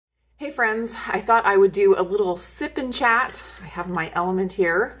Hey friends, I thought I would do a little sip and chat. I have my Element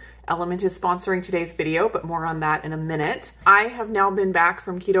here. Element is sponsoring today's video, but more on that in a minute. I have now been back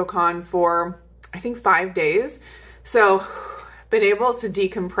from KetoCon for, I think, 5 days. So been able to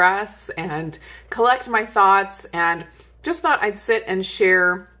decompress and collect my thoughts, and just thought I'd sit and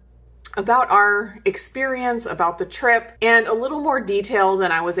share about our experience, about the trip, and a little more detail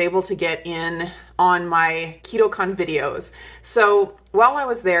than I was able to get in on my KetoCon videos. So while I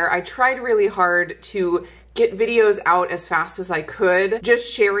was there, I tried really hard to get videos out as fast as I could, just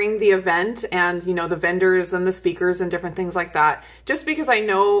sharing the event and, you know, the vendors and the speakers and different things like that. Just because I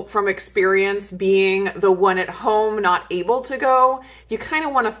know from experience, being the one at home, not able to go, you kind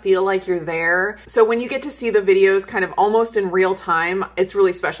of want to feel like you're there. So when you get to see the videos kind of almost in real time, it's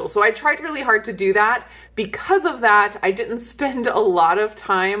really special. So I tried really hard to do that. Because of that, I didn't spend a lot of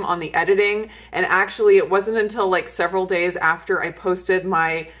time on the editing. And actually, it wasn't until like several days after I posted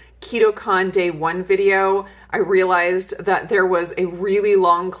my KetoCon Day 1 video, I realized that there was a really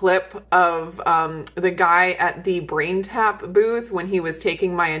long clip of the guy at the Brain Tap booth when he was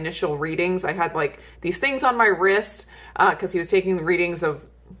taking my initial readings. I had like these things on my wrist because he was taking the readings of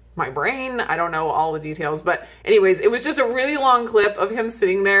my brain. I don't know all the details, but anyways, it was just a really long clip of him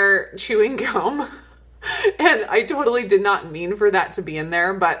sitting there chewing gum. And I totally did not mean for that to be in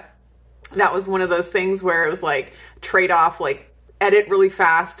there, but that was one of those things where it was like trade-off, like edit really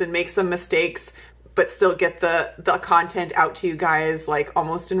fast and make some mistakes, but still get the content out to you guys like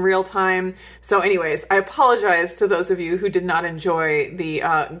almost in real time. So anyways, I apologize to those of you who did not enjoy the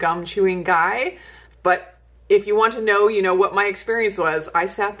gum chewing guy, but if you want to know, you know, what my experience was, I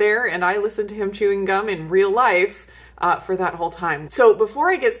sat there and I listened to him chewing gum in real life for that whole time. So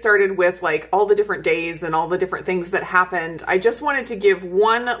before I get started with like all the different days and all the different things that happened, I just wanted to give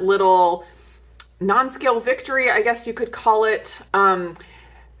one little non-scale victory, I guess you could call it.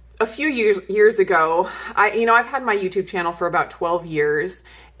 A few years ago, I've had my YouTube channel for about 12 years.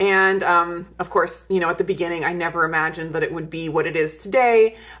 And of course, you know, at the beginning, I never imagined that it would be what it is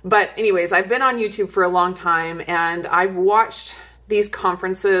today. But anyways, I've been on YouTube for a long time, and I've watched these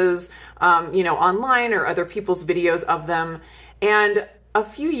conferences, you know, online or other people's videos of them. And a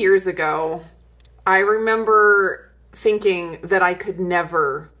few years ago, I remember thinking that I could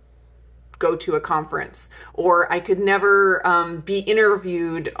never go to a conference, or I could never be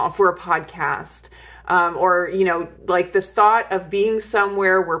interviewed for a podcast, or, you know, like the thought of being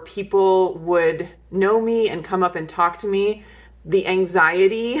somewhere where people would know me and come up and talk to me, the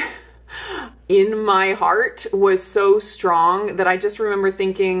anxiety in my heart was so strong that I just remember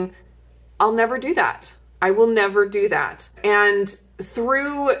thinking, I'll never do that. I will never do that. And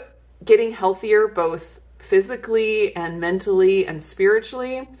through getting healthier, both physically and mentally and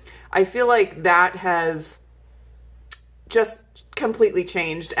spiritually, I feel like that has just completely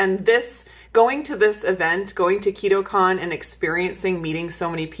changed. And this, going to this event, going to KetoCon and experiencing meeting so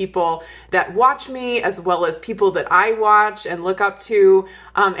many people that watch me, as well as people that I watch and look up to,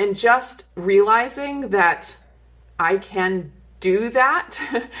 and just realizing that I can do that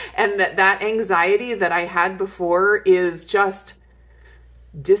and that anxiety that I had before is just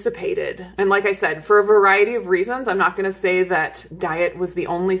dissipated. And like I said, for a variety of reasons, I'm not going to say that diet was the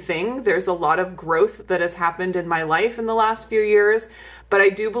only thing. There's a lot of growth that has happened in my life in the last few years, but I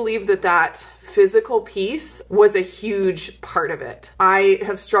do believe that that physical piece was a huge part of it. I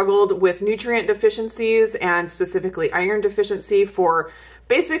have struggled with nutrient deficiencies, and specifically iron deficiency, for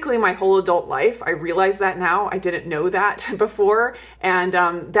basically my whole adult life. I realize that now. I didn't know that before. And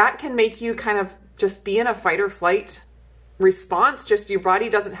that can make you kind of just be in a fight or flight response. Just your body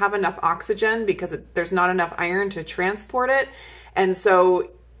doesn't have enough oxygen because there's not enough iron to transport it. And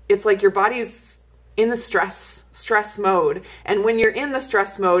so it's like your body's in the stress mode. And when you're in the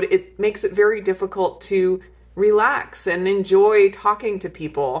stress mode, it makes it very difficult to relax and enjoy talking to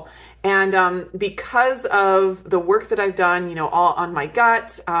people. And because of the work that I've done, you know, all on my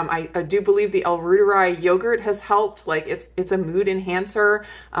gut, I do believe the L-Reuteri yogurt has helped. Like it's a mood enhancer,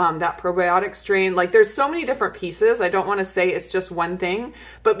 that probiotic strain. Like there's so many different pieces. I don't want to say it's just one thing,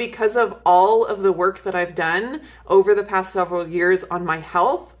 but because of all of the work that I've done over the past several years on my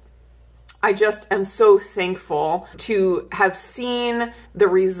health, I just am so thankful to have seen the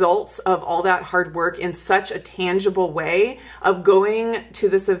results of all that hard work in such a tangible way, of going to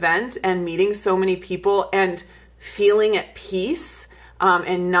this event and meeting so many people and feeling at peace,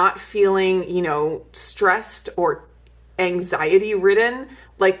 and not feeling, you know, stressed or anxiety ridden.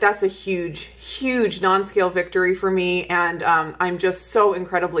 Like that's a huge, huge non-scale victory for me. And I'm just so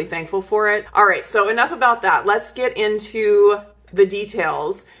incredibly thankful for it. All right, so enough about that. Let's get into the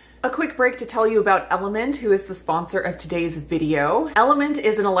details. A quick break to tell you about Element, who is the sponsor of today's video. Element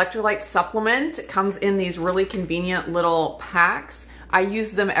is an electrolyte supplement. It comes in these really convenient little packs. I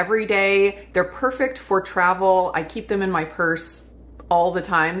use them every day. They're perfect for travel. I keep them in my purse all the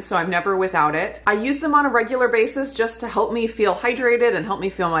time, so I'm never without it. I use them on a regular basis just to help me feel hydrated and help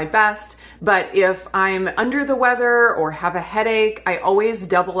me feel my best. But if I'm under the weather or have a headache, I always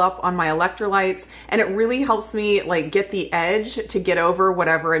double up on my electrolytes, and it really helps me like get the edge to get over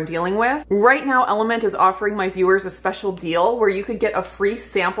whatever I'm dealing with. Right now, Element is offering my viewers a special deal where you could get a free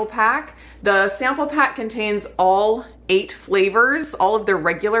sample pack. The sample pack contains all 8 flavors, all of their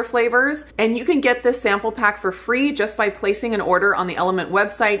regular flavors, and you can get this sample pack for free just by placing an order on the Element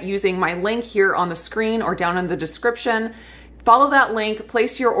website using my link here on the screen or down in the description. Follow that link,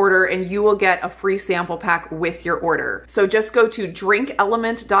 place your order, and you will get a free sample pack with your order. So just go to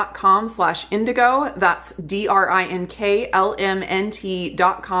drinkelement.com/indigo. That's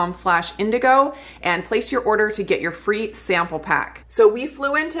DRINKLMNT.com/indigo and place your order to get your free sample pack. So we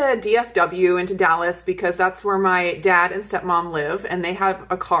flew into DFW, into Dallas, because that's where my dad and stepmom live, and they have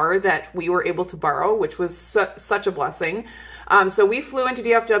a car that we were able to borrow, which was such a blessing. So we flew into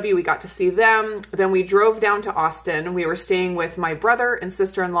DFW, we got to see them, then we drove down to Austin. We were staying with my brother and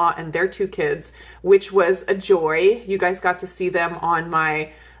sister-in-law and their 2 kids, which was a joy. You guys got to see them on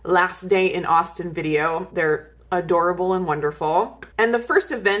my last day in Austin video. They're adorable and wonderful. And the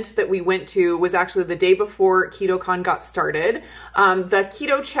first event that we went to was actually the day before KetoCon got started. The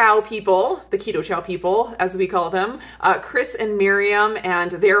Keto Chow people, as we call them, Chris and Miriam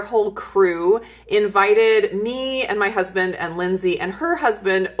and their whole crew invited me and my husband and Lindsay and her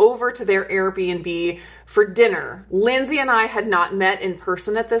husband over to their Airbnb for dinner. Lindsay and I had not met in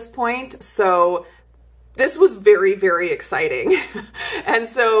person at this point, so this was very, very exciting. And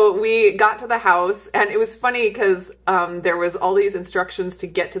so we got to the house, and it was funny because there was all these instructions to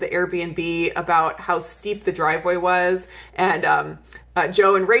get to the Airbnb about how steep the driveway was. And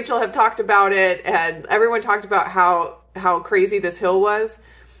Joe and Rachel have talked about it, and everyone talked about how crazy this hill was.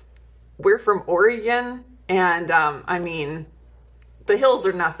 We're from Oregon, and I mean, the hills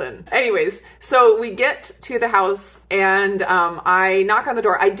are nothing. Anyways, so we get to the house and I knock on the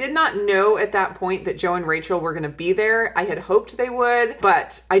door. I did not know at that point that Joe and Rachel were going to be there. I had hoped they would,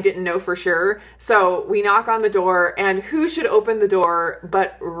 but I didn't know for sure. So we knock on the door, and who should open the door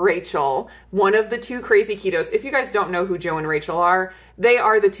but Rachel, one of the 2 crazy ketos. If you guys don't know who Joe and Rachel are, they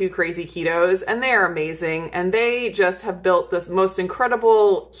are the 2 crazy ketos, and they are amazing. And they just have built this most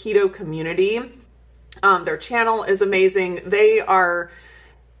incredible keto community. Their channel is amazing. They are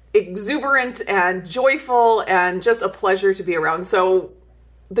exuberant and joyful and just a pleasure to be around. So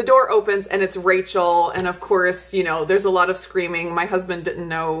the door opens and it's Rachel. And of course, you know, there's a lot of screaming. My husband didn't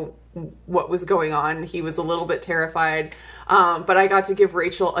know what was going on. He was a little bit terrified. But I got to give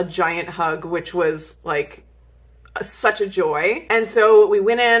Rachel a giant hug, which was like such a joy. And so we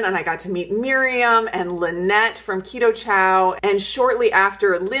went in and I got to meet Miriam and Lynette from Keto Chow. And shortly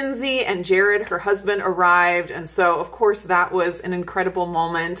after, Lindsay and Jared, her husband, arrived. And so of course that was an incredible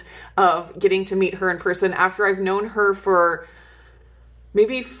moment of getting to meet her in person after I've known her for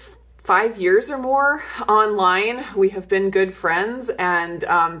maybe 5 years or more online. We have been good friends, and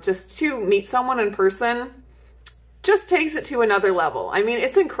just to meet someone in person just takes it to another level. I mean,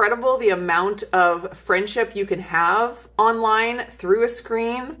 it's incredible the amount of friendship you can have online through a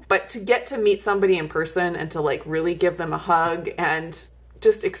screen, but to get to meet somebody in person and to like really give them a hug and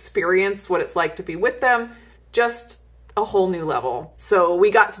just experience what it's like to be with them, just a whole new level. So we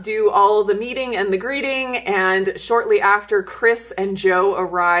got to do all the meeting and the greeting, and shortly after, Chris and Joe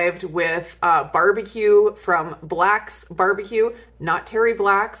arrived with barbecue from Black's Barbecue, not Terry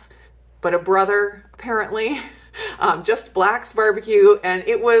Black's, but a brother apparently. Just Black's Barbecue, and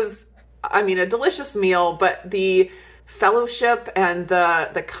it was, I mean, a delicious meal, but the fellowship and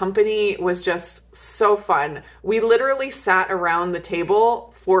the company was just so fun. We literally sat around the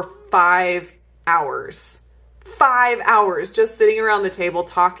table for 5 hours. 5 hours just sitting around the table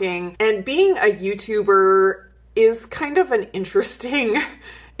talking. And being a YouTuber is kind of an interesting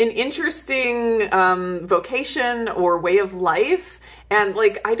vocation or way of life. And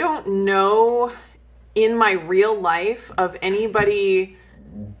like, I don't know in my real life of anybody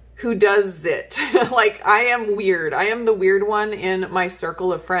who does it. Like, I am weird. I am the weird one in my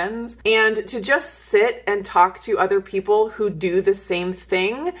circle of friends. And to just sit and talk to other people who do the same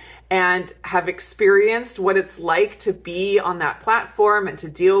thing and have experienced what it's like to be on that platform and to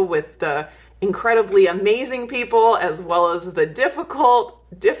deal with the incredibly amazing people as well as the difficult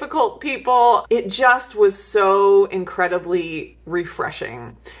people. It just was so incredibly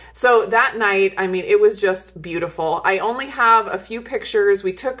refreshing. So that night, I mean, it was just beautiful. I only have a few pictures.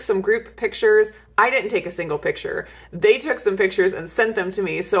 We took some group pictures. I didn't take a single picture. They took some pictures and sent them to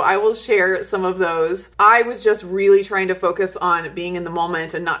me, so I will share some of those. I was just really trying to focus on being in the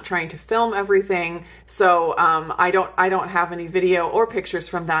moment and not trying to film everything. So I don't have any video or pictures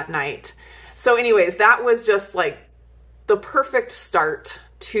from that night. So anyways, that was just like the perfect start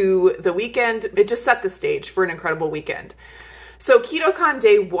to the weekend. It just set the stage for an incredible weekend. So KetoCon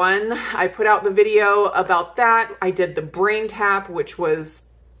day 1, I put out the video about that. I did the brain tap, which was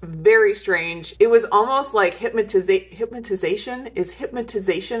very strange. It was almost like hypnotization. Is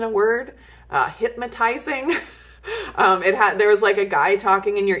hypnotization a word? Hypnotizing. There was like a guy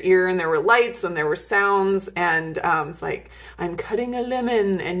talking in your ear, and there were lights and there were sounds, and it's like, I'm cutting a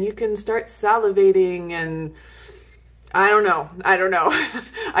lemon and you can start salivating, and I don't know.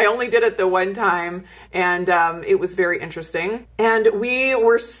 I only did it the one time, and it was very interesting. And we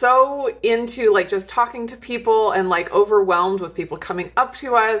were so into like just talking to people and like overwhelmed with people coming up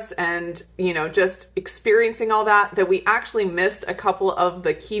to us and, you know, just experiencing all that we actually missed a couple of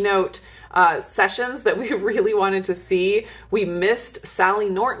the keynote sessions that we really wanted to see. We missed Sally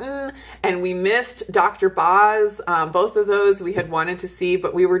Norton and we missed Dr. Boz. Both of those we had wanted to see,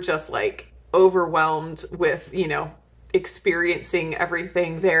 but we were just like overwhelmed with, you know, experiencing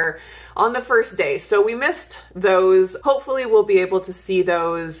everything there on the first day. So we missed those. Hopefully we'll be able to see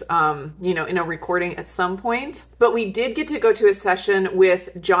those, you know, in a recording at some point. But we did get to go to a session with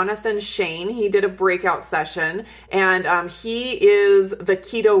Jonathan Shane. He did a breakout session, and he is the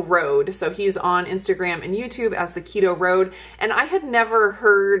Keto Road. So he's on Instagram and YouTube as the Keto Road. And I had never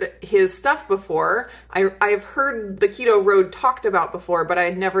heard his stuff before. I've heard the Keto Road talked about before, but I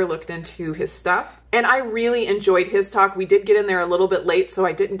had never looked into his stuff. And I really enjoyed his talk. We did get in there a little bit late, so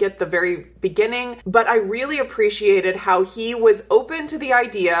I didn't get the very beginning, but I really appreciated how he was open to the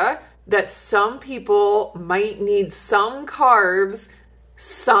idea that some people might need some carbs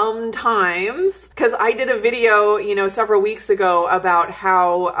sometimes. Because I did a video, you know, several weeks ago about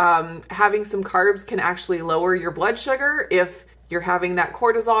how having some carbs can actually lower your blood sugar if you're having that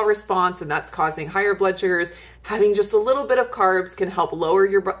cortisol response and that's causing higher blood sugars. Having just a little bit of carbs can help lower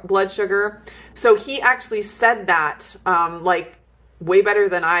your blood sugar. So he actually said that like way better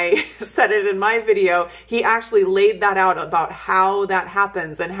than I said it in my video. He actually laid that out about how that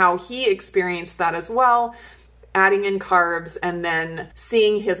happens and how he experienced that as well, adding in carbs and then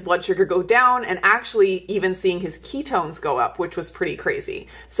seeing his blood sugar go down and actually even seeing his ketones go up, which was pretty crazy.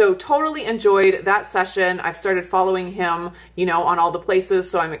 So totally enjoyed that session. I've started following him, you know, on all the places.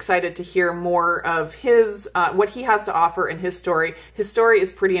 So I'm excited to hear more of his, what he has to offer in his story. His story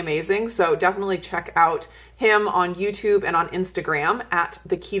is pretty amazing. So definitely check out him on YouTube and on Instagram at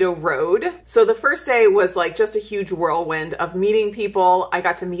the Keto Road. So the first day was like just a huge whirlwind of meeting people. I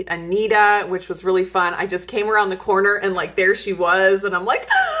got to meet Anita, which was really fun. I just came around the corner and like there she was, and I'm like,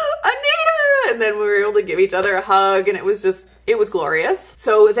 ah, Anita! And then we were able to give each other a hug, and it was glorious.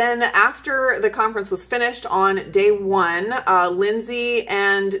 So then after the conference was finished on day 1, Lindsay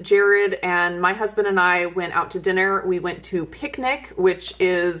and Jared and my husband and I went out to dinner. We went to Picnic, which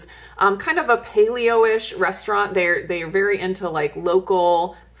is kind of a paleo-ish restaurant. They're very into like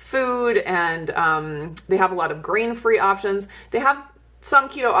local food, and they have a lot of grain-free options. They have some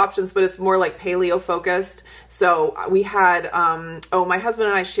keto options, but it's more like paleo focused. So we had, my husband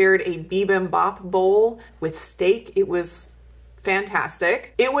and I shared a bibimbap bowl with steak. It was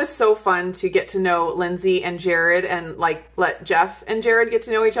fantastic. It was so fun to get to know Lindsay and Jared and like let Jeff and Jared get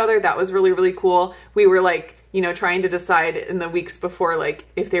to know each other. That was really, really cool. We were like, you know, trying to decide in the weeks before, like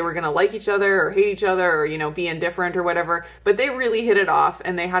if they were going to like each other or hate each other or, you know, be indifferent or whatever, but they really hit it off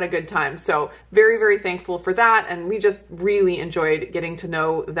and they had a good time. So very, very thankful for that. And we just really enjoyed getting to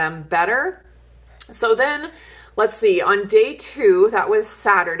know them better. So then let's see, on day 2, that was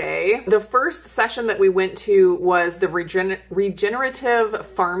Saturday, the first session that we went to was the regenerative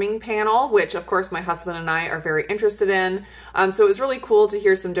farming panel, which of course my husband and I are very interested in. So it was really cool to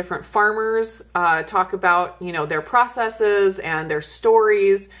hear some different farmers talk about, you know, their processes and their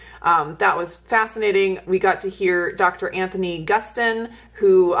stories. That was fascinating. We got to hear Dr. Anthony Gustin,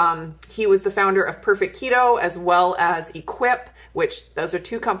 who he was the founder of Perfect Keto as well as Equip, which those are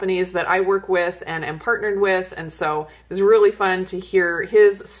 2 companies that I work with and am partnered with. And so it was really fun to hear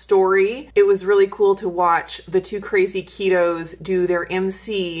his story. It was really cool to watch the 2 crazy ketos do their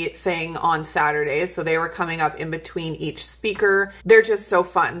MC thing on Saturday. So they were coming up in between each speaker. They're just so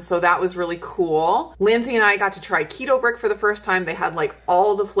fun. So that was really cool. Lindsay and I got to try Keto Brick for the first time. They had like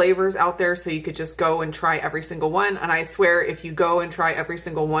all the flavors flavors out there so you could just go and try every single one. And I swear, if you go and try every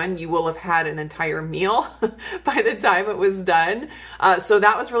single one, you will have had an entire meal by the time it was done. So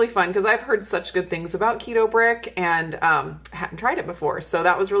that was really fun because I've heard such good things about KetoBrick and hadn't tried it before. So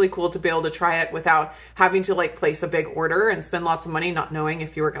that was really cool to be able to try it without having to like place a big order and spend lots of money not knowing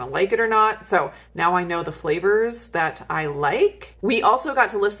if you were going to like it or not. So now I know the flavors that I like. We also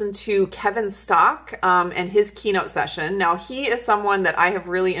got to listen to Kevin Stock and his keynote session. Now he is someone that I have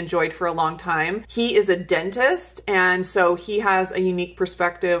really enjoyed for a long time. He is a dentist, and so he has a unique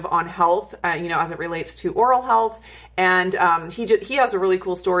perspective on health, you know, as it relates to oral health. And he has a really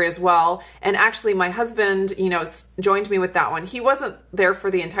cool story as well. And actually my husband, you know, joined me with that one. He wasn't there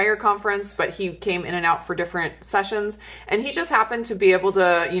for the entire conference, but he came in and out for different sessions. And he just happened to be able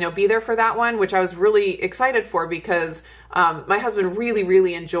to, you know, be there for that one, which I was really excited for because my husband really,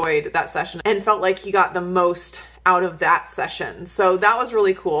 really enjoyed that session and felt like he got the most out of that session. So that was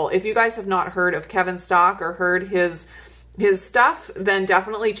really cool. If you guys have not heard of Kevin Stock or heard his stuff, then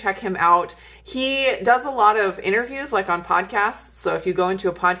definitely check him out. He does a lot of interviews like on podcasts. So if you go into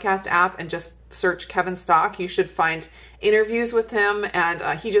a podcast app and just search Kevin Stock, you should find interviews with him,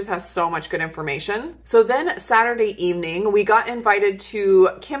 and he just has so much good information. So then Saturday evening, we got invited to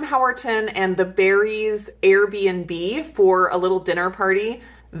Kim Howerton and the Berries Airbnb for a little dinner party.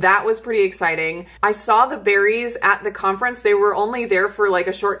 That was pretty exciting. I saw the Berries at the conference. They were only there for like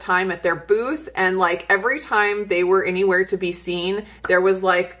a short time at their booth, and like every time they were anywhere to be seen, there was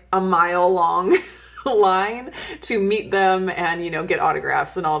like a mile-long line to meet them and, you know, get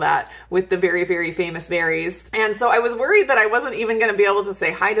autographs and all that with the very, very famous Berries. And so I was worried that I wasn't even going to be able to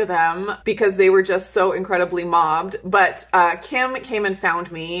say hi to them because they were just so incredibly mobbed. But Kim came and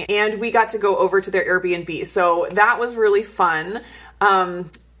found me, and we got to go over to their Airbnb. So that was really fun.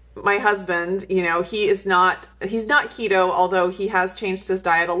 My husband, you know, he's not keto, although he has changed his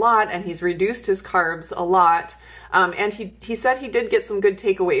diet a lot and he's reduced his carbs a lot. And he said he did get some good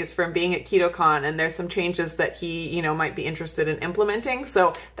takeaways from being at KetoCon, and there's some changes that he, you know, might be interested in implementing.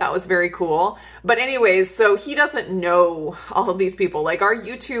 So that was very cool. But anyways, so he doesn't know all of these people. Like our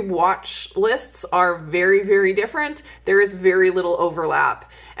YouTube watch lists are very, very different. There is very little overlap.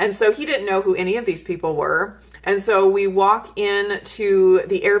 And so he didn't know who any of these people were. And so we walk in to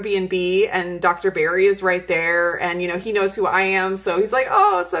the Airbnb and Dr. Barry is right there, and, you know, he knows who I am. So he's like,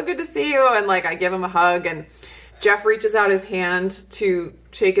 "Oh, it's so good to see you." And like, I give him a hug, and Jeff reaches out his hand to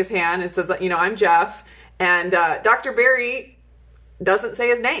shake his hand and says, you know, "I'm Jeff." And Dr. Barry doesn't say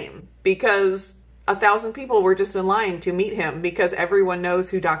his name because 1,000 people were just in line to meet him because everyone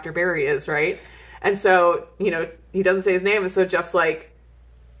knows who Dr. Barry is, right? And so, you know, he doesn't say his name. And so Jeff's like,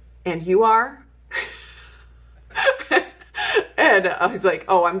 "And you are?" And he's like,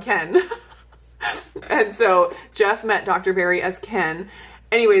 "Oh, I'm Ken." And so Jeff met Dr. Barry as Ken.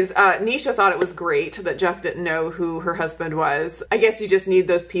 Anyways, Nisha thought it was great that Jeff didn't know who her husband was. I guess you just need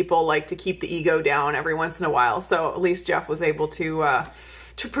those people like to keep the ego down every once in a while. So at least Jeff was able to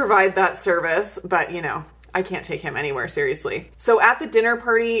provide that service, but you know, I can't take him anywhere, seriously. So at the dinner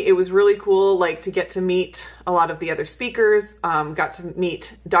party, it was really cool, like to get to meet a lot of the other speakers. Got to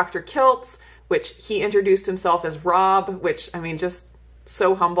meet Dr. Kiltz, which he introduced himself as Rob, which, I mean, just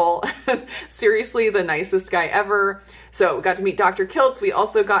so humble. Seriously, the nicest guy ever. So we got to meet Dr. Kiltz. We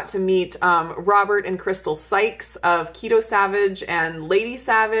also got to meet Robert and Crystal Sykes of Keto Savage and Lady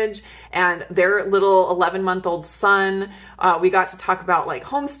Savage and their little 11-month-old son. We got to talk about like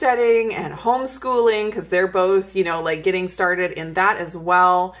homesteading and homeschooling because they're both, you know, like getting started in that as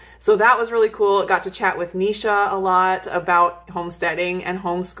well. So that was really cool. Got to chat with Nisha a lot about homesteading and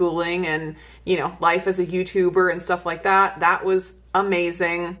homeschooling and, you know, life as a YouTuber and stuff like that. That was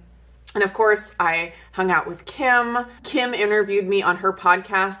amazing. And of course, I hung out with Kim. Kim interviewed me on her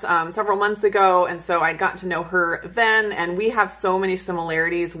podcast several months ago, and so I'd gotten to know her then, and we have so many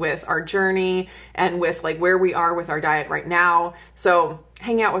similarities with our journey and with like where we are with our diet right now. So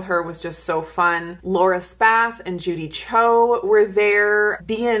hanging out with her was just so fun. Laura Spath and Judy Cho were there.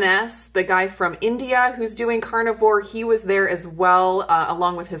 BNS, the guy from India who's doing carnivore, he was there as well,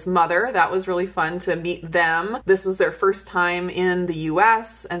 along with his mother. That was really fun to meet them. This was their first time in the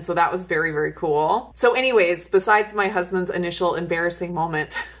US, and so that was very, very cool. So anyways, besides my husband's initial embarrassing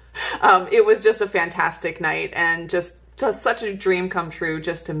moment, it was just a fantastic night and just such a dream come true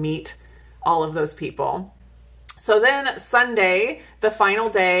just to meet all of those people. So then Sunday, the final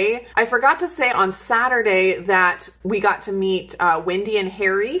day, I forgot to say on Saturday that we got to meet Wendy and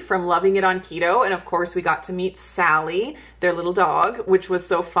Harry from Loving It on Keto. And of course we got to meet Sally, their little dog, which was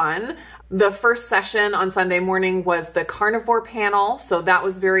so fun. The first session on Sunday morning was the carnivore panel. So that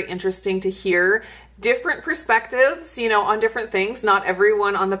was very interesting to hear. different perspectives, you know, on different things. Not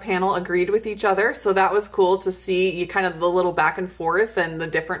everyone on the panel agreed with each other, so that was cool to see you kind of the little back and forth and the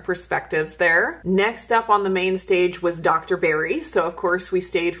different perspectives there. Next up on the main stage was Dr. Barry, so of course we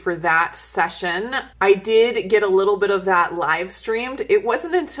stayed for that session. I did get a little bit of that live streamed. It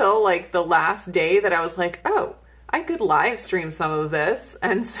wasn't until like the last day that I was like, oh, I could live stream some of this,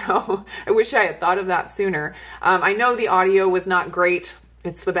 and so I wish I had thought of that sooner. I know the audio was not great.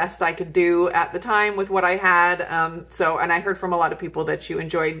 It's the best I could do at the time with what I had. And I heard from a lot of people that you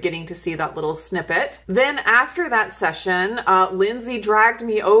enjoyed getting to see that little snippet. Then after that session, Lindsay dragged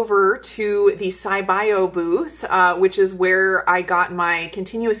me over to the SciBio booth, which is where I got my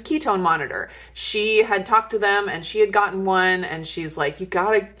continuous ketone monitor. She had talked to them and she had gotten one, and she's like, you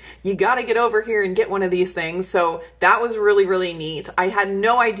gotta get over here and get one of these things. So that was really, really neat. I had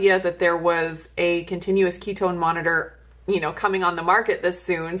no idea that there was a continuous ketone monitor, you know, coming on the market this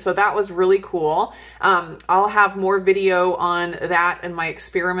soon. So that was really cool. I'll have more video on that and my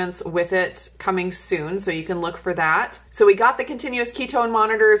experiments with it coming soon, so you can look for that. So we got the continuous ketone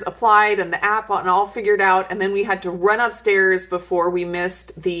monitors applied and the app and all figured out, and then we had to run upstairs before we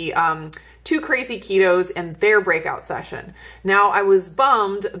missed the Two Crazy Ketos and their breakout session. Now, I was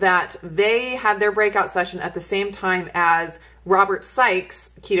bummed that they had their breakout session at the same time as Robert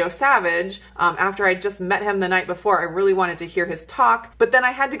Sykes, Keto Savage. After I just met him the night before, I really wanted to hear his talk, but then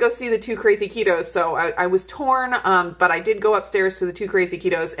I had to go see the Two Crazy Ketos, so I was torn, but I did go upstairs to the Two Crazy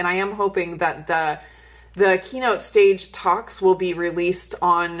Ketos, and I am hoping that the keynote stage talks will be released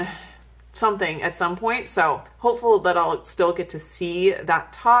on something at some point, so hopeful that I'll still get to see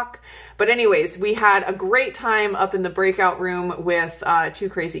that talk. But anyways, we had a great time up in the breakout room with Two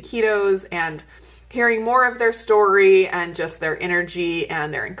Crazy Ketos, and hearing more of their story and just their energy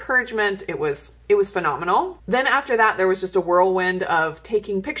and their encouragement. It was phenomenal. Then after that, there was just a whirlwind of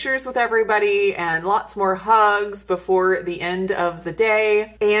taking pictures with everybody and lots more hugs before the end of the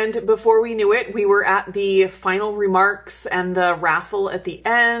day. And before we knew it, we were at the final remarks and the raffle at the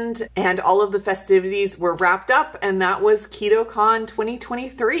end, and all of the festivities were wrapped up, and that was KetoCon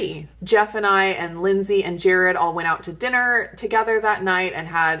 2023. Jeff and I and Lindsay and Jared all went out to dinner together that night and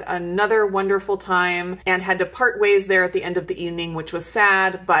had another wonderful time, and had to part ways there at the end of the evening, which was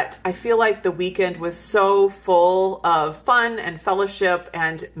sad, but I feel like the weekend was so full of fun and fellowship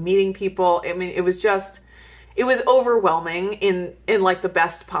and meeting people. I mean, it was overwhelming in like the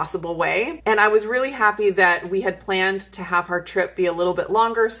best possible way. And I was really happy that we had planned to have our trip be a little bit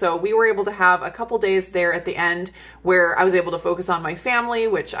longer. So we were able to have a couple days there at the end where I was able to focus on my family,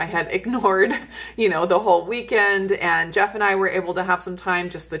 which I had ignored, you know, the whole weekend. And Jeff and I were able to have some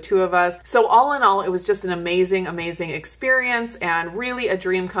time, just the two of us. So all in all, it was just an amazing, amazing experience and really a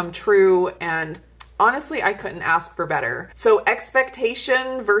dream come true. And honestly, I couldn't ask for better. So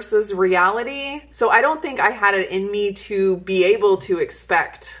expectation versus reality. So I don't think I had it in me to be able to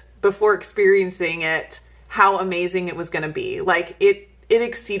expect before experiencing it how amazing it was going to be. Like it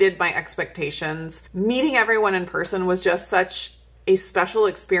exceeded my expectations. Meeting everyone in person was just such a special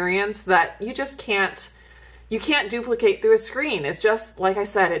experience that you just can't duplicate through a screen. It's just, like I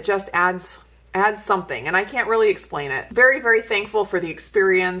said, it just adds something, and I can't really explain it. Very, very thankful for the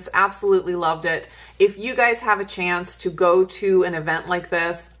experience. Absolutely loved it. If you guys have a chance to go to an event like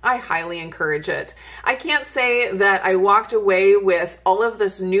this, I highly encourage it. I can't say that I walked away with all of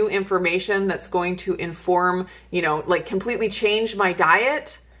this new information that's going to inform, you know, like completely change my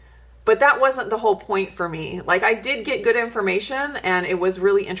diet, but that wasn't the whole point for me. Like, I did get good information, and it was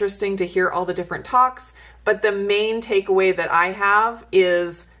really interesting to hear all the different talks, but the main takeaway that I have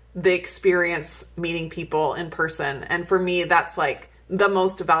is the experience meeting people in person. And for me, that's like the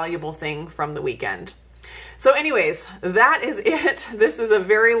most valuable thing from the weekend. So anyways, that is it. This is a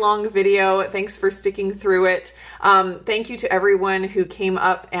very long video. Thanks for sticking through it. Thank you to everyone who came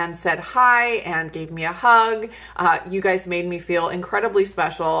up and said hi and gave me a hug. You guys made me feel incredibly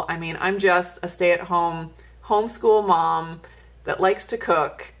special. I mean, I'm just a stay-at-home homeschool mom that likes to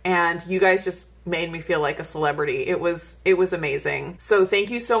cook, and you guys just made me feel like a celebrity. It was amazing. So thank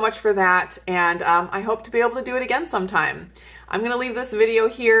you so much for that, and I hope to be able to do it again sometime. I'm gonna leave this video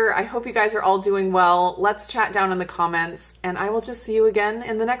here. I hope you guys are all doing well. Let's chat down in the comments, and I will just see you again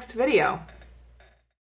in the next video.